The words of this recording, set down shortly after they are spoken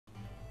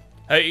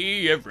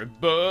Hey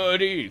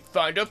everybody,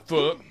 find a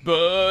foot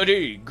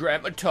buddy.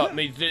 Grandma taught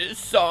me this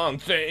song,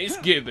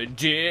 Thanksgiving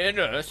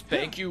dinner.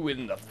 Spank you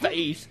in the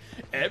face,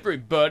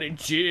 everybody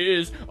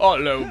jizz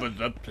all over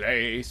the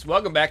place.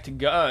 Welcome back to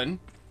Gun.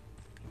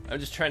 I'm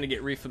just trying to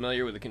get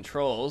re-familiar with the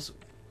controls,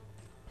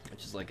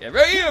 which is like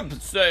every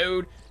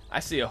episode. I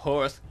see a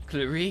horse.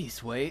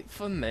 Clarice, wait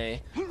for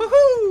me.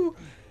 Woohoo!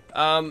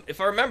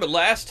 If I remember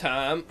last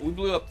time, we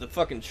blew up the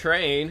fucking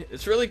train.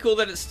 It's really cool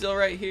that it's still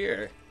right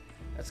here.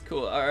 That's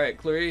cool. Alright,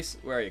 Clarice.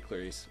 Where are you,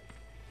 Clarice?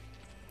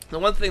 The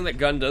one thing that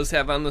Gun does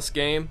have on this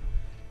game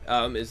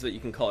is that you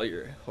can call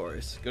your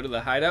horse. Go to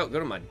the hideout. Go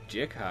to my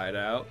dick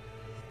hideout.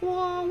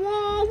 Wah,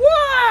 wah,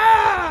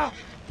 wah!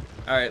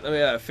 Alright, let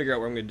me figure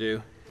out what I'm going to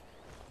do.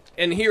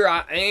 And here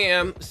I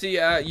am. See,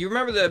 you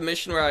remember the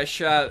mission where I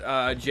shot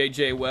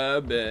JJ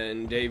Webb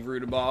and Dave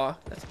Rudabaugh?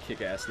 That's a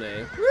kick-ass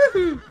name.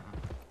 Woohoo!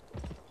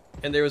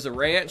 And there was a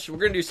ranch. We're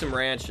going to do some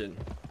ranching.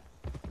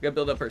 We got to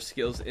build up our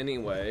skills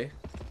anyway.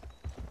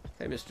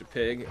 Hey, Mr.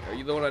 Pig, are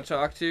you the one I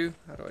talk to?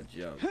 How do I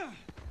jump?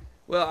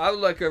 Well, I would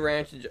like a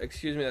ranch.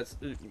 Excuse me, that's.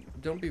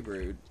 Don't be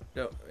rude.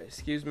 No,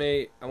 excuse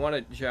me. I want a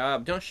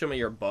job. Don't show me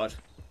your butt.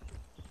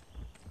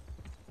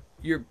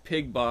 Your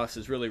pig boss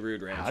is really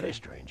rude, rancher. Howdy,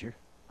 stranger.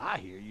 I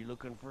hear you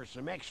looking for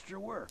some extra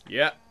work.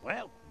 Yeah.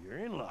 Well, you're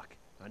in luck.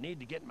 I need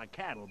to get my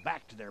cattle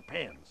back to their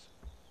pens.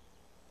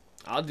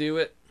 I'll do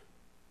it.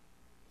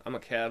 I'm a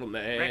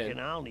cattleman. Reckon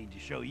I'll need to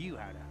show you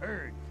how to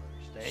herd.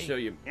 Show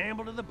you.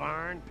 Amble to the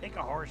barn, pick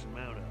a horse and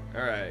mount up.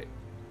 Alright.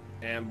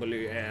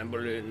 Ambling,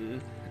 ambling,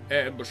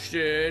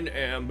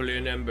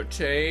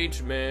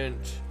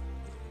 entertainment.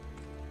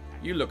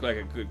 You look like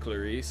a good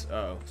Clarice.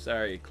 Oh,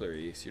 sorry,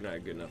 Clarice. You're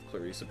not good enough,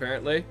 Clarice,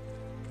 apparently.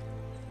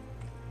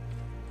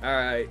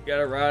 Alright,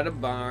 gotta ride a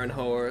barn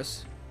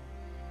horse.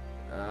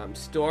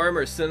 Storm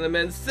or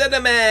Cinnamon?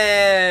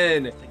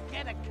 Cinnamon! To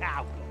get a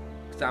cow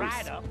going, I'm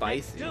ride up,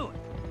 spicy. do it.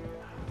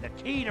 The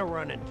key to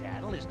running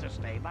cattle is to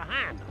stay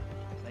behind them.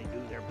 They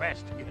do their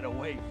best to get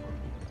away from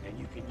you, and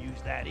you can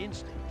use that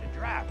instinct to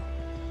drive them.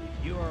 If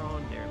you are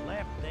on their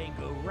left, they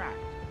go right.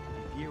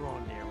 If you're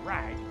on their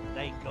right,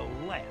 they go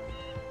left.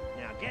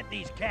 Now get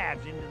these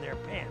calves into their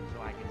pen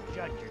so I can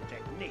judge your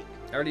technique.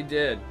 I already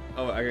did.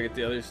 Oh, I gotta get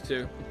the others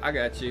too. I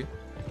got you.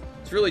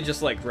 It's really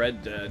just like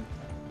Red Dead.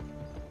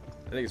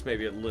 I think it's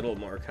maybe a little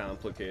more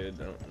complicated.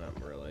 No, not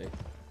really.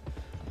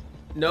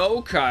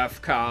 No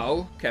calf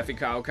cow. Caffy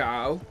cow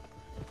cow.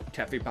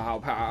 Taffy pow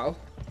pow.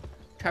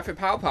 Taffy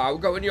pow pow,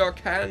 go in your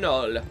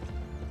kennel.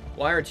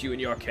 Why aren't you in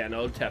your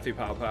kennel, Taffy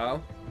pow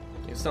pow?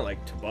 It's not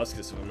like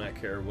Tobuscus if I'm not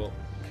carable.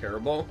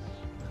 Carable?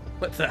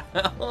 What the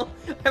hell?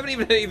 I haven't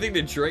even had anything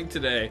to drink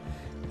today.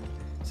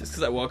 It's just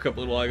because I woke up a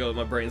little while ago and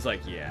my brain's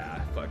like,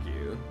 yeah, fuck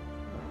you.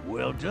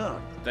 Well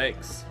done.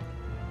 Thanks.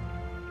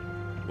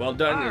 Well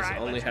done is right,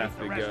 only let's half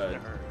meet the the rest of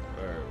good. the herd.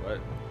 Or what?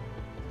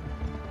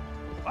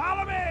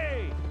 Follow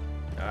me!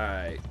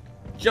 Alright.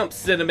 Jump,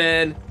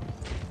 Cinnamon!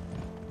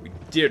 We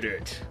did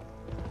it.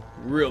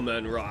 Real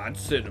men ride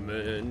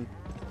cinnamon.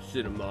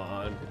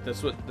 Cinnamon.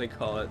 That's what they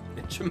call it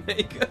in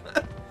Jamaica.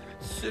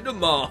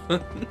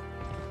 Cinnamon.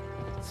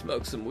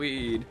 Smoke some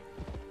weed.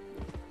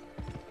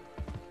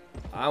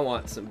 I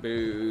want some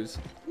booze.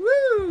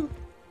 Woo!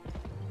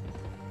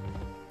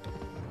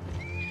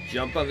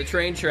 Jump on the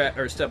train track,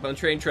 or step on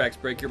train tracks,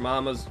 break your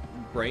mama's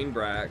brain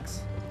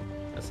bracks.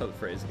 That's how the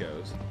phrase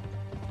goes.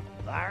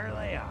 There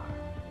they are.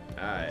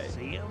 Alright.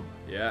 See them?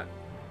 Yeah.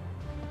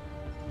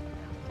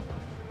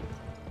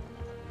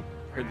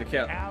 Heard the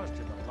cows to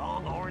the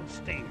longhorn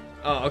steer.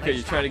 Oh, okay, They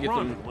you're trying to stop get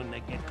them. running when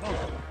they get close.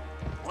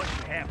 Once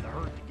you have the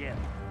herd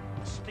together,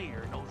 the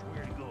steer knows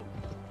where to go.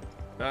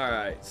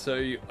 Alright, so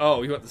you.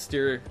 Oh, you want the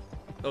steer.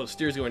 Oh, the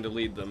steer's going to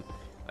lead them.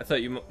 I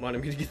thought you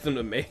wanted me to get them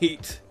to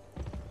mate.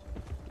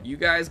 You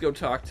guys go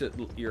talk to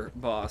your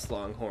boss,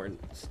 Longhorn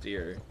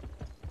Steer.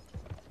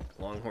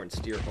 Longhorn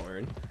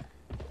Steerhorn.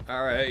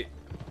 Alright.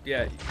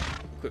 Yeah,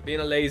 quit being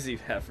a lazy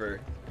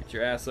heifer. Get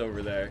your ass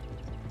over there.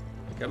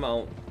 Come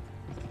on.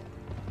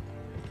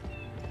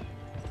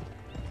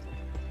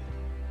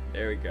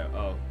 There we go.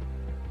 Oh.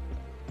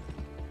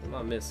 What am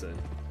I missing?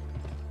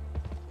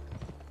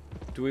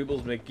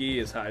 Dweebles McGee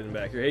is hiding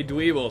back here. Hey,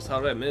 Dweebles,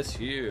 how did I miss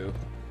you?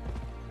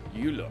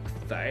 You look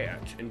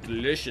fat and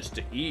delicious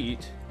to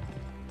eat.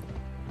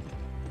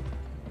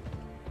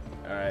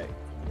 Alright.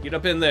 Get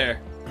up in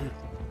there.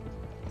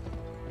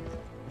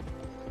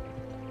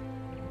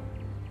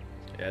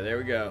 Yeah, there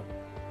we go.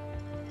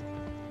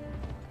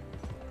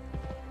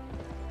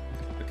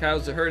 The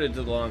cows are herded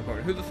to the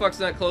Longhorn. Who the fuck's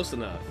not close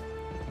enough?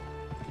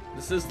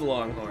 This is the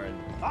Longhorn.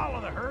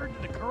 Follow the herd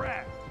to the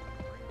corral.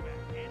 Bring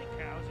back any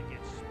cows that get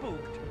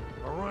spooked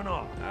or run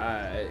off.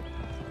 Alright.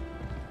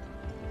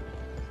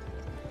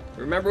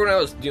 Remember when I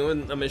was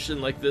doing a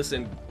mission like this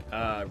in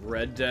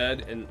Red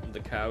Dead and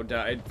the cow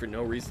died for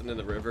no reason in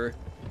the river?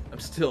 I'm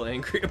still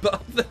angry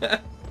about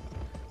that.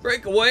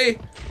 Break away!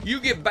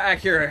 You get back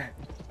here,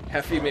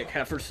 Heffy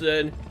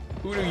McHefferson.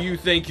 Who do you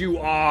think you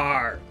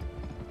are?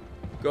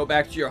 Go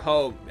back to your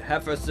home,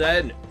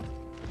 Hefferson.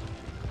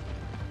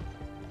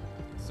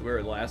 This is where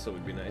a lasso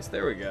would be nice.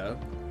 There we go.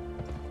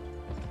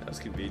 That's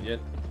convenient.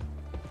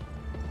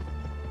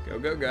 Go,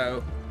 go,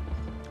 go.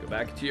 Go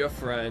back to your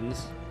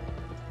friends.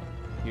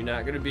 You're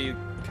not gonna be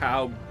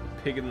cow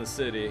pig in the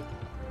city.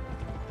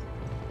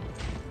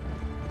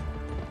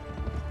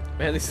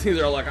 Man, these things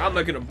are like, I'm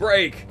not gonna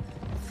break.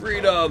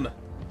 Freedom.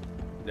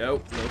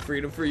 Nope, no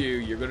freedom for you.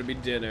 You're gonna be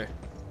dinner.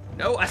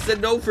 No, I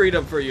said no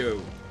freedom for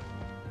you.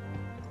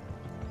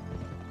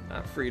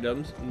 Not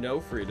freedoms, no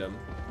freedom.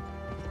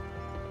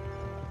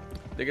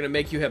 They're gonna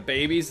make you have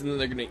babies, and then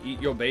they're gonna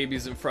eat your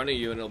babies in front of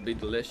you, and it'll be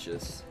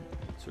delicious.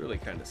 It's really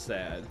kind of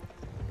sad.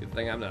 Good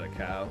thing I'm not a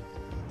cow.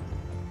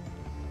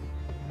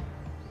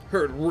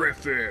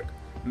 Horrific!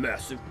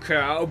 Massive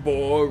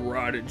cowboy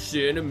riding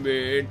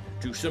cinnamon.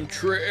 Do some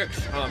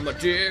tricks on my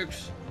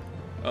dicks.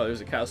 Oh,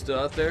 there's a cow still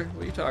out there?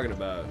 What are you talking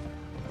about?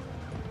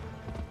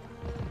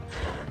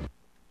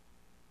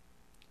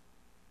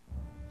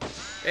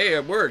 Hey,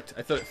 it worked.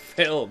 I thought it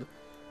failed.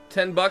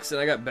 $10 and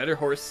I got better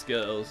horse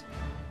skills.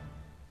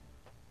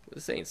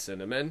 This ain't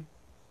Cinnamon.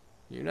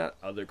 You're not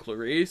other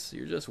Clarice.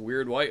 You're just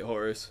weird white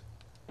horse.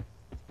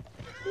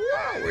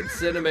 Whoa, where'd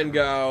Cinnamon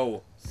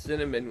go?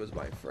 Cinnamon was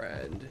my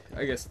friend.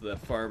 I guess the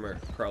farmer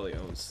probably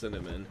owns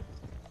Cinnamon.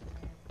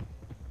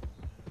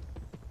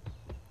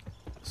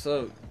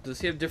 So, does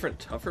he have different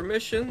tougher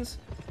missions?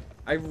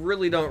 I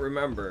really don't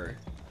remember.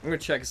 I'm gonna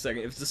check a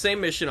second. If it's the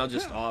same mission, I'll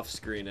just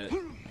off-screen it.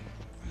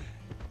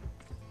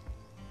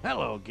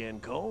 Hello again,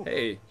 Cole.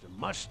 Hey. The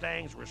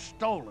Mustangs were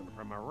stolen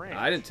from a ranch.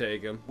 I didn't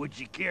take them. Would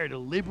you care to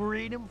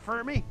liberate them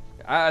for me?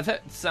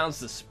 That sounds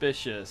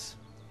suspicious.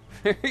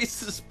 Very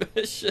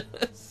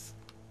suspicious.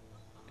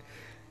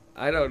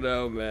 I don't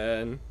know,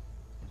 man.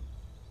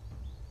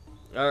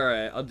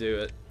 Alright, I'll do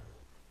it.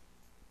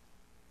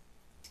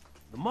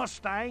 The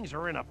Mustangs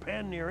are in a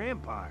pen near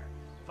Empire.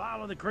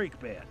 Follow the creek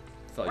bed.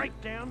 Break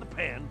down the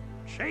pen,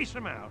 chase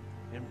them out,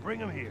 and bring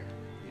them here.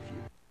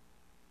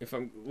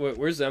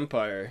 Where's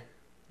Empire?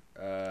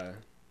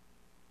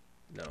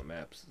 No,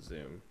 maps,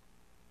 zoom.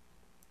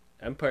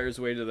 Empire's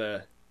way to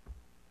the...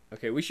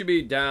 Okay, we should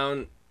be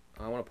down...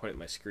 I want to point at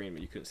my screen,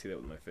 but you couldn't see that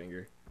with my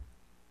finger.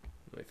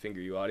 My finger,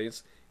 you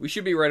audience. We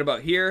should be right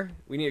about here.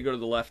 We need to go to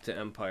the left to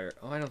Empire.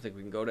 Oh, I don't think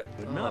we can go to...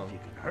 Good enough, you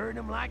can herd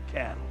them like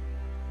cattle.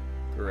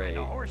 Great. And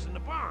a horse in the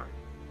barn.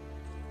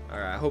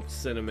 Alright, I hope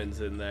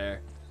Cinnamon's in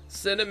there.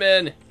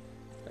 Cinnamon!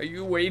 Are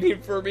you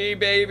waiting for me,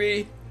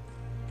 baby?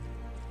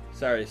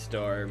 Sorry,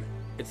 Storm.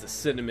 It's a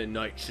cinnamon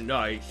night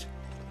tonight.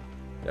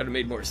 That would have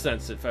made more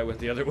sense if I went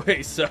the other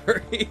way,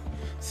 sorry.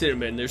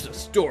 Cinnamon, there's a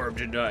storm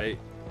tonight.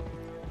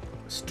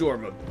 A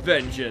storm of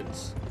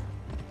vengeance.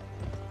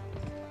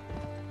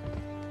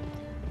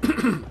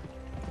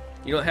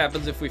 You know what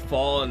happens if we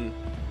fall and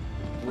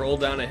roll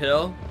down a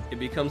hill? It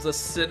becomes a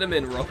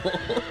cinnamon roll.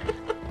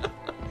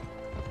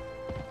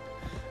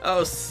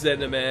 Oh,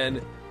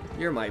 Cinnamon.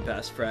 You're my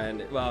best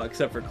friend. Well,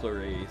 except for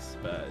Clarice,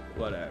 but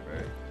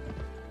whatever.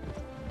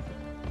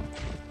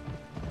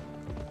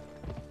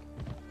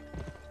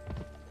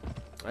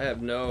 I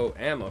have no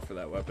ammo for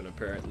that weapon,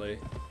 apparently.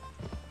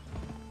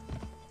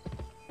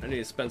 I need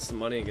to spend some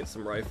money and get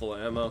some rifle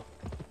ammo.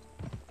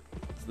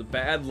 It's the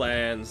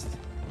Badlands.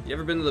 You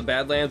ever been to the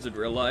Badlands in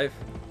real life?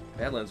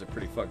 Badlands are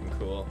pretty fucking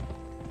cool.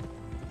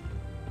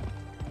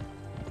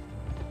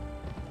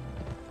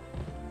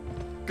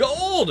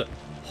 Gold!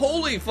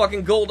 Holy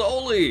fucking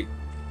gold-oly!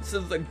 This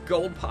is the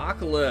gold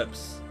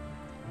apocalypse.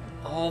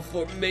 All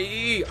for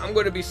me! I'm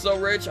going to be so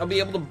rich, I'll be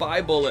able to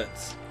buy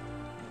bullets.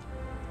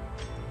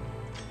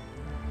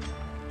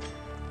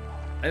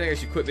 I think I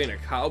should quit being a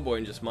cowboy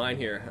and just mine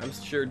here. I'm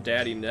sure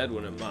Daddy Ned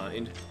wouldn't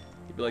mind.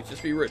 He'd be like,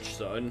 just be rich,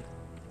 son.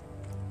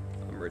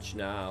 I'm rich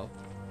now.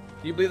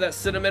 Can you believe that,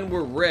 Cinnamon?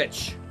 We're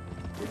rich.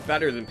 We're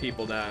better than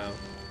people now.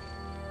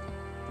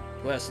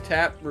 Let's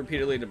tap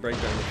repeatedly to break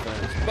down the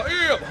fence.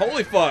 Bam!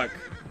 Holy fuck!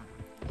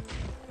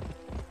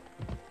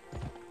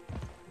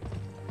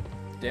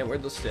 Damn,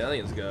 where'd those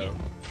stallions go?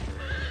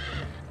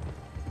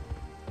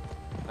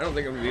 I don't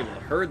think I'm gonna be able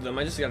to herd them.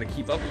 I just gotta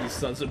keep up with these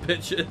sons of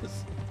bitches.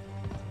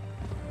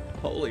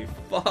 Holy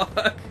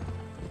fuck!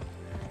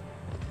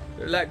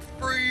 They're like,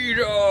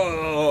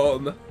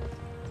 freedom!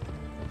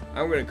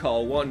 I'm gonna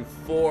call one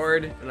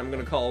Ford, and I'm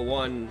gonna call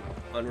one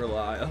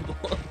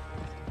Unreliable.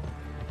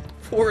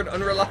 Ford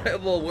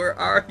Unreliable, where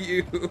are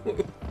you?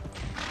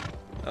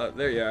 Oh,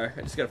 there you are.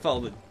 I just gotta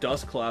follow the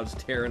dust clouds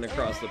tearing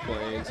across the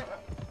plains.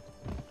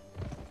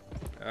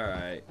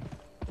 Alright.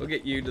 We'll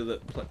get you to the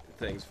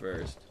things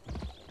first.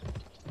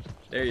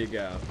 There you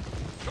go.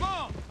 Come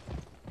on!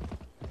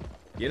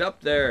 Get up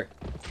there!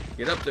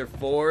 Get up there,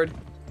 Ford.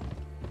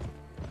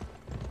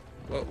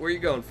 Well, where you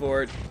going,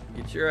 Ford?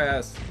 Get your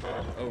ass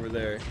over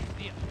there.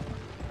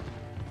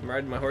 I'm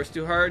riding my horse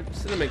too hard?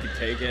 Cinnamon can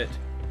take it.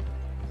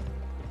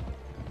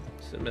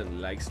 Cinnamon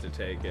likes to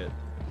take it.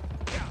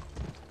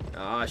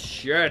 Ah,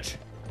 shit!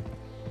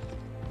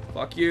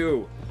 Fuck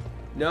you!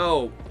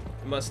 No!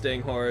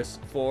 Mustang horse.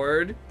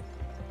 Ford.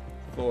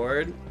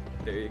 Ford.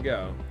 There you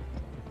go.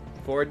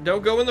 Ford,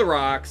 don't go in the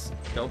rocks.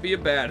 Don't be a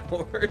bad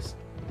horse.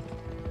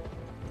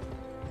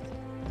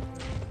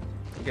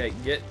 Okay,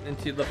 get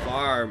into the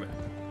farm.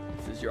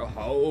 This is your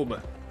home.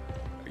 Are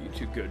Are you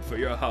too good for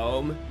your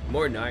home?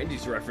 More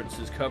 90s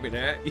references coming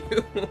at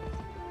you.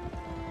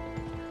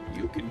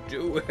 You can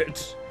do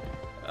it.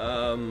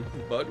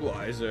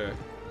 Budweiser.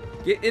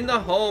 Get in the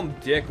home,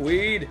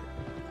 dickweed.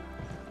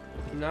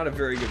 I'm not a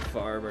very good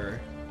farmer.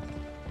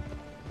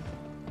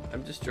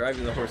 I'm just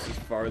driving the horses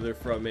farther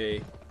from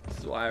me. This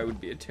is why I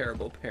would be a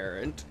terrible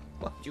parent.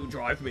 Why'd you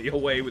drive me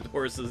away with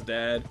horses,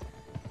 Dad?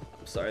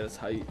 I'm sorry, that's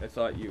how I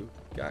thought you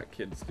got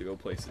kids to go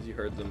places. You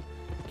heard them.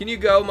 Can you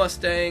go,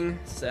 Mustang?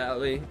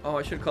 Sally. Oh,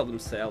 I should have called them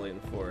Sally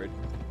and Ford.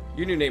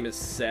 Your new name is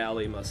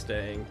Sally,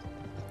 Mustang.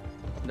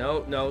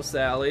 No, no,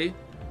 Sally.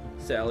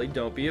 Sally,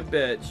 don't be a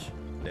bitch.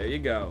 There you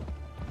go.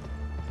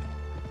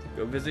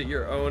 Go visit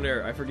your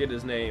owner. I forget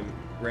his name.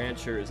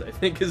 Ranchers, I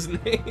think his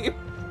name.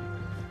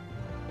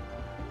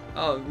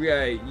 Oh,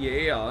 right,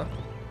 yeah.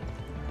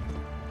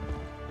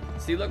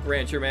 See, look,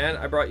 Rancher Man,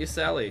 I brought you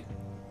Sally.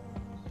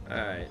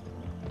 Alright.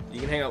 You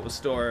can hang out with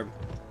Storm.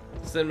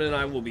 Cinnamon and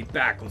I will be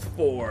back with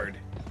Ford.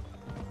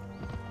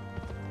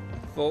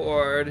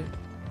 Ford.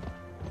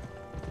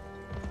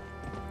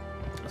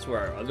 That's where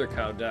our other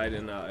cow died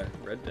in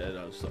Red Dead.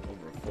 I was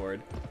over a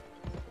Ford.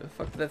 Where the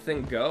fuck did that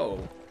thing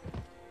go?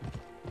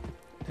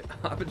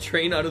 Hop a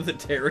train out of the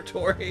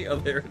territory? Oh,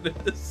 there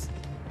it is.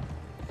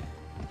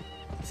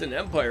 It's an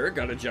empire.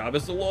 Got a job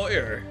as a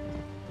lawyer.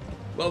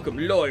 Welcome,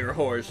 lawyer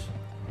horse.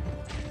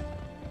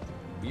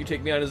 Will you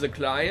take me on as a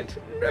client?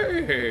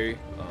 Nay.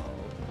 Oh.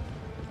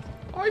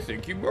 I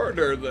think you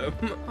murdered them.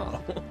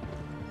 Oh.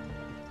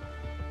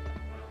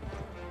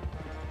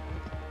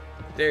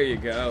 There you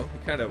go. You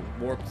kind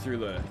of warped through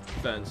the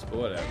fence, but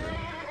whatever.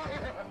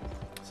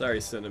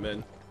 Sorry,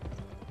 Cinnamon.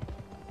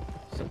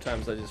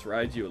 Sometimes I just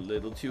ride you a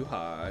little too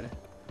hard.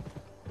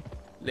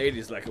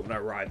 Ladies like it when I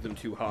ride them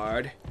too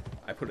hard.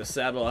 I put a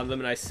saddle on them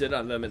and I sit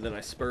on them and then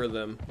I spur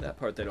them. That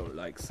part they don't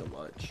like so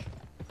much.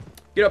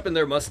 Get up in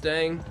there,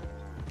 Mustang.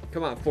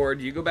 Come on, Ford.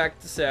 You go back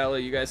to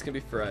Sally. You guys can be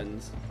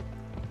friends.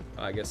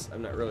 Oh, I guess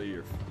I'm not really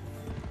your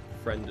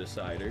friend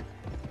decider.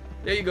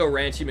 There you go,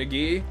 Ranchy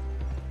McGee.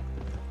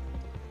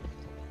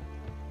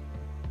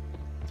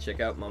 Check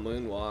out my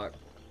moonwalk.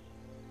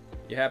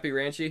 You happy,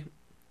 Ranchy?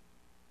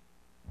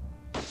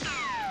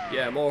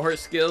 Yeah, more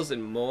horse skills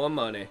and more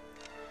money.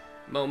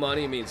 Mo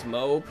money means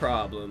mo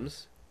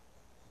problems.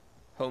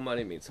 Ho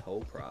money means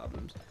ho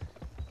problems.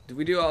 Did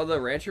we do all the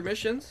rancher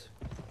missions?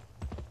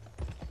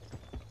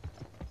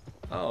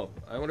 Oh,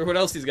 I wonder what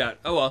else he's got.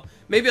 Oh well,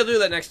 maybe I'll do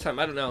that next time.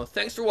 I don't know.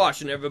 Thanks for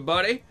watching,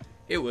 everybody.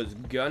 It was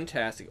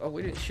guntastic. Oh,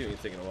 we didn't shoot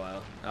anything in a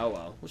while. Oh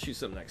well, we'll shoot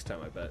some next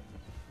time, I bet.